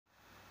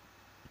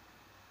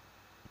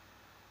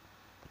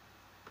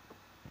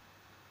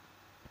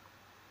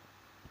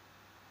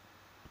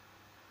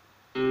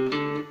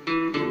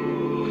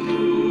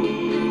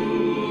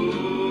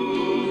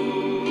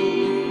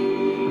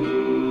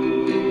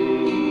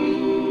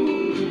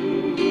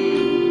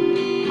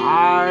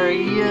Are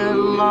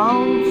you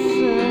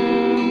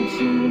lonesome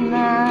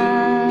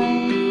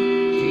tonight?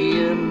 Do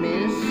you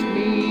miss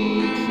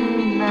me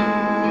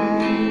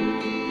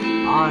tonight?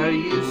 Are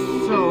you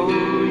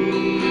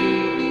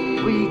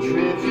sorry we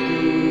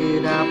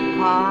drifted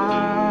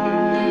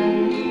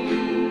apart?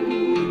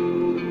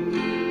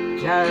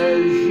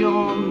 Does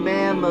your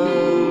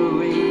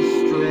memory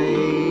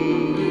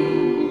stray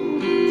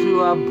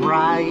to a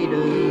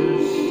brighter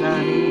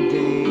sunny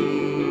day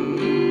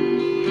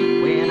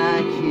when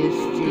I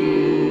kissed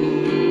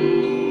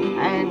you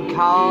and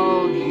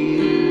called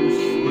you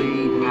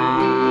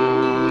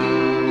sweetheart?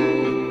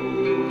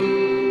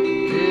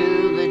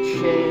 Do the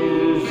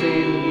chairs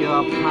in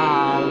your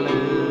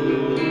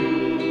parlor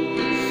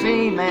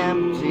seem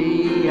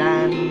empty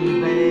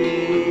and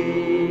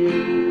bare?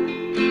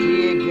 Do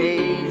you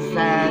gaze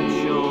at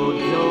your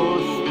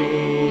doorstep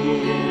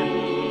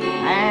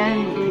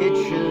and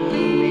picture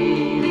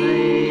me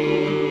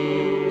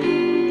there?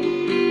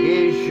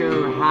 Is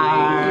your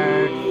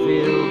heart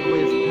filled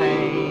with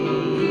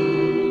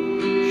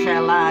pain?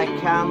 Shall I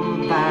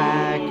come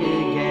back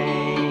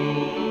again?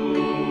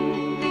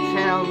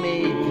 Tell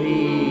me,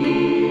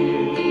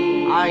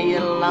 dear, are you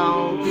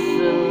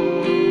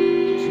lonesome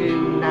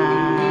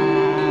tonight?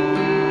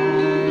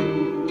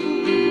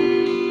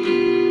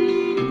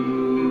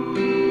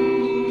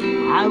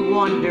 I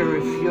wonder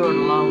if you're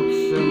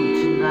lonesome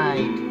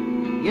tonight.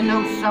 You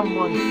know,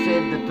 someone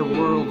said that the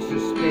world's a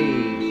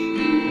stage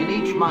and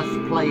each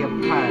must play a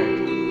part.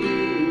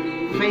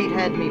 Fate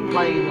had me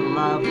playing in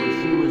love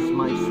with you as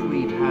my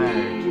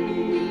sweetheart.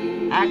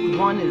 Act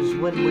 1 is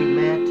when we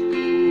met.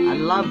 I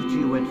loved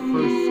you at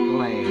first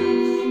glance.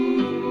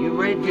 You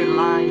read your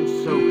lines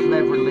so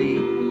cleverly,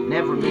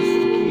 never missed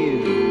a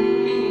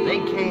cue.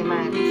 Then came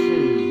Act 2.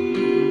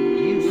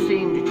 You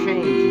seemed to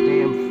change, you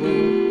damn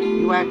fool.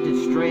 You acted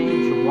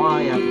strange, and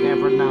why I've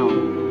never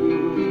known.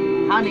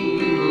 Honey,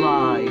 you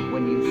lied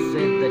when you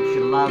said that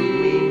you loved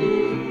me,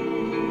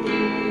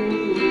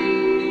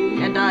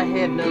 and I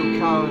had no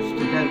cause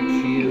to doubt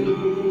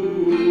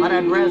you. But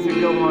I'd rather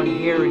go on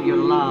hearing your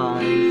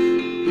lies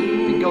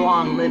than go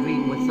on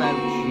living without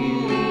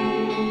you.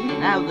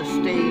 Now the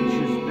stage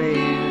is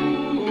bare,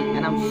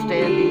 and I'm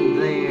standing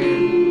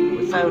there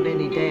without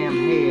any damn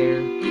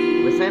hair,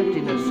 with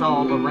emptiness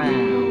all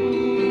around.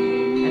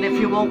 And if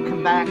you won't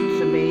come back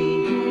to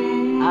me,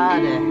 ah,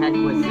 to heck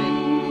with it,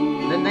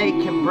 then they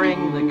can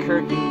bring the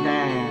curtain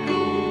down.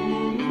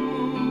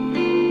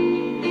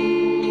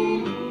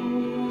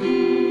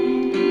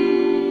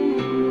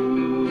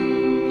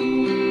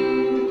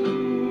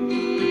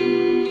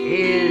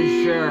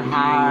 Is your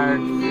heart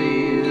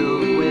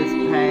filled with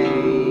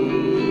pain?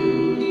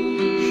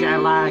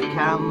 Shall I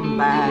come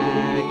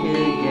back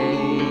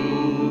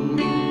again?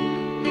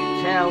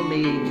 Tell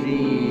me,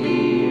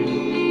 dear,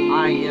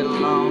 are you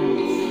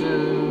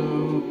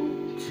lonesome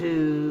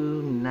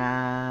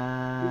tonight?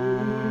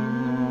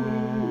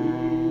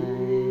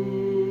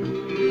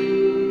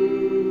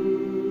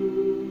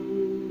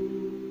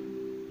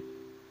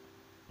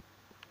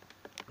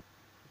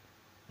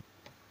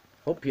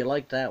 Hope you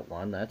like that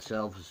one. That's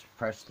Elvis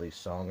Presley's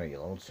song, Are You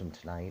Lonesome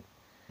Tonight?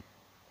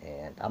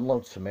 And I'm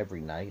lonesome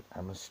every night.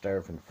 I'm a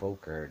starving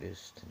folk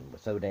artist, and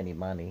without any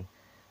money,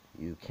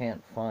 you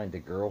can't find a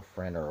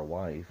girlfriend or a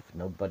wife.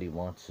 Nobody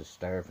wants a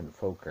starving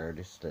folk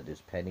artist that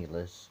is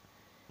penniless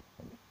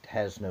and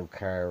has no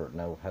car or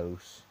no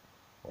house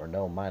or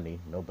no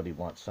money. Nobody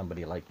wants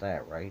somebody like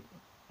that, right?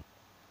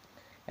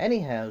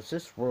 Anyhow,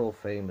 this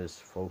world-famous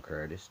folk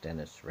artist,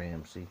 Dennis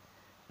Ramsay.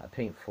 I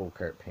paint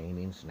folk art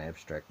paintings and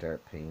abstract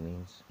art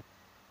paintings.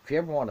 If you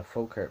ever want a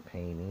folk art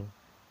painting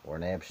or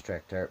an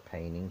abstract art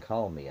painting,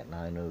 call me at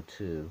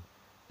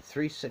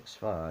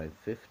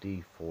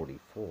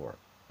 902-365-5044.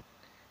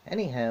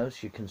 Anyhow,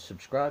 you can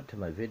subscribe to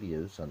my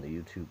videos on the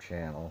YouTube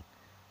channel.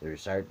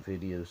 There's art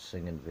videos,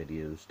 singing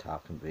videos,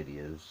 talking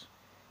videos.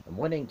 And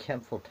when in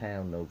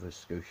Kempfletown, Nova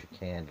Scotia,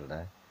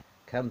 Canada,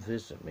 come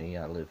visit me.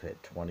 I live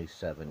at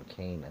 27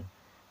 Canaan,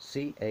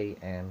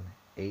 C-A-N-A-A-N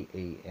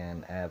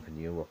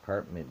Avenue,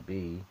 Apartment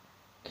B,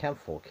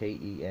 Kempfle,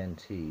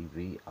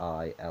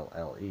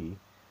 K-E-N-T-V-I-L-L-E,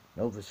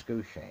 Nova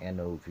Scotia,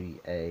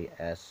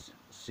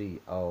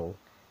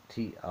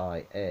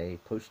 N-O-V-A-S-C-O-T-I-A,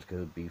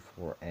 postcode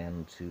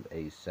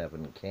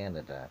B4N2A7,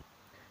 Canada.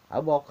 I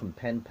welcome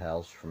pen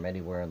pals from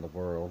anywhere in the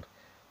world.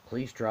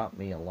 Please drop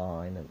me a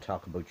line and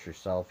talk about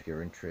yourself,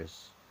 your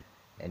interests,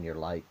 and your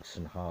likes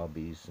and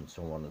hobbies, and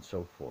so on and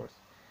so forth.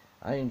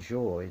 I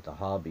enjoy the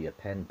hobby of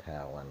pen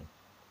paling.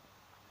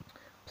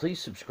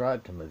 Please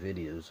subscribe to my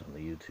videos on the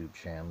YouTube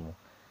channel.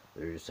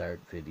 There's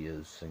art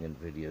videos, singing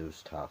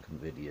videos, talking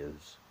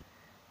videos,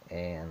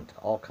 and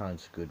all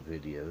kinds of good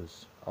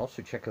videos.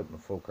 Also check out my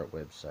folk art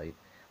website,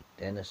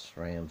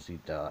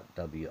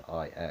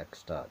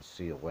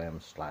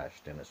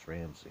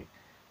 dennisramsey.wix.com/DennisRamsey.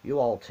 You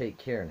all take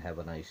care and have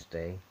a nice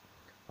day.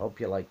 Hope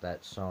you like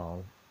that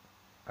song,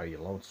 Are You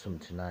Lonesome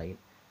Tonight?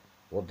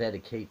 We'll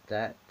dedicate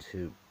that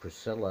to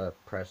Priscilla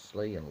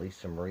Presley and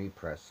Lisa Marie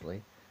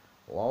Presley.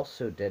 We'll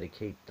also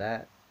dedicate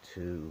that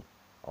to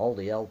all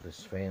the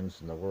Elvis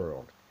fans in the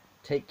world.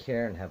 Take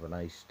care and have a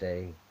nice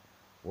day.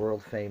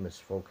 world famous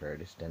folk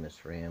artist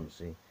Dennis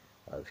Ramsay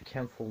of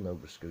Kempful,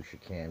 Nova Scotia,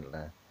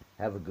 Canada.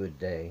 Have a good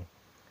day.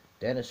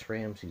 Dennis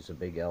Ramsay's a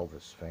big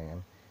Elvis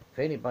fan. If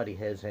anybody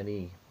has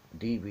any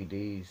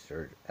DVDs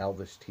or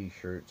Elvis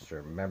t-shirts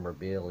or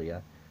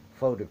memorabilia,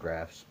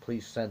 photographs,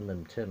 please send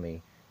them to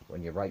me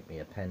when you write me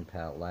a pen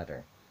pal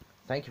letter.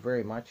 Thank you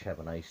very much. Have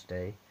a nice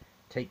day.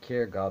 Take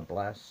care. God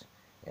bless.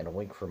 And a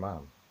wink for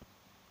Mom.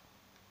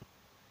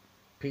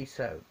 Peace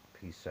out.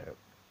 Peace out.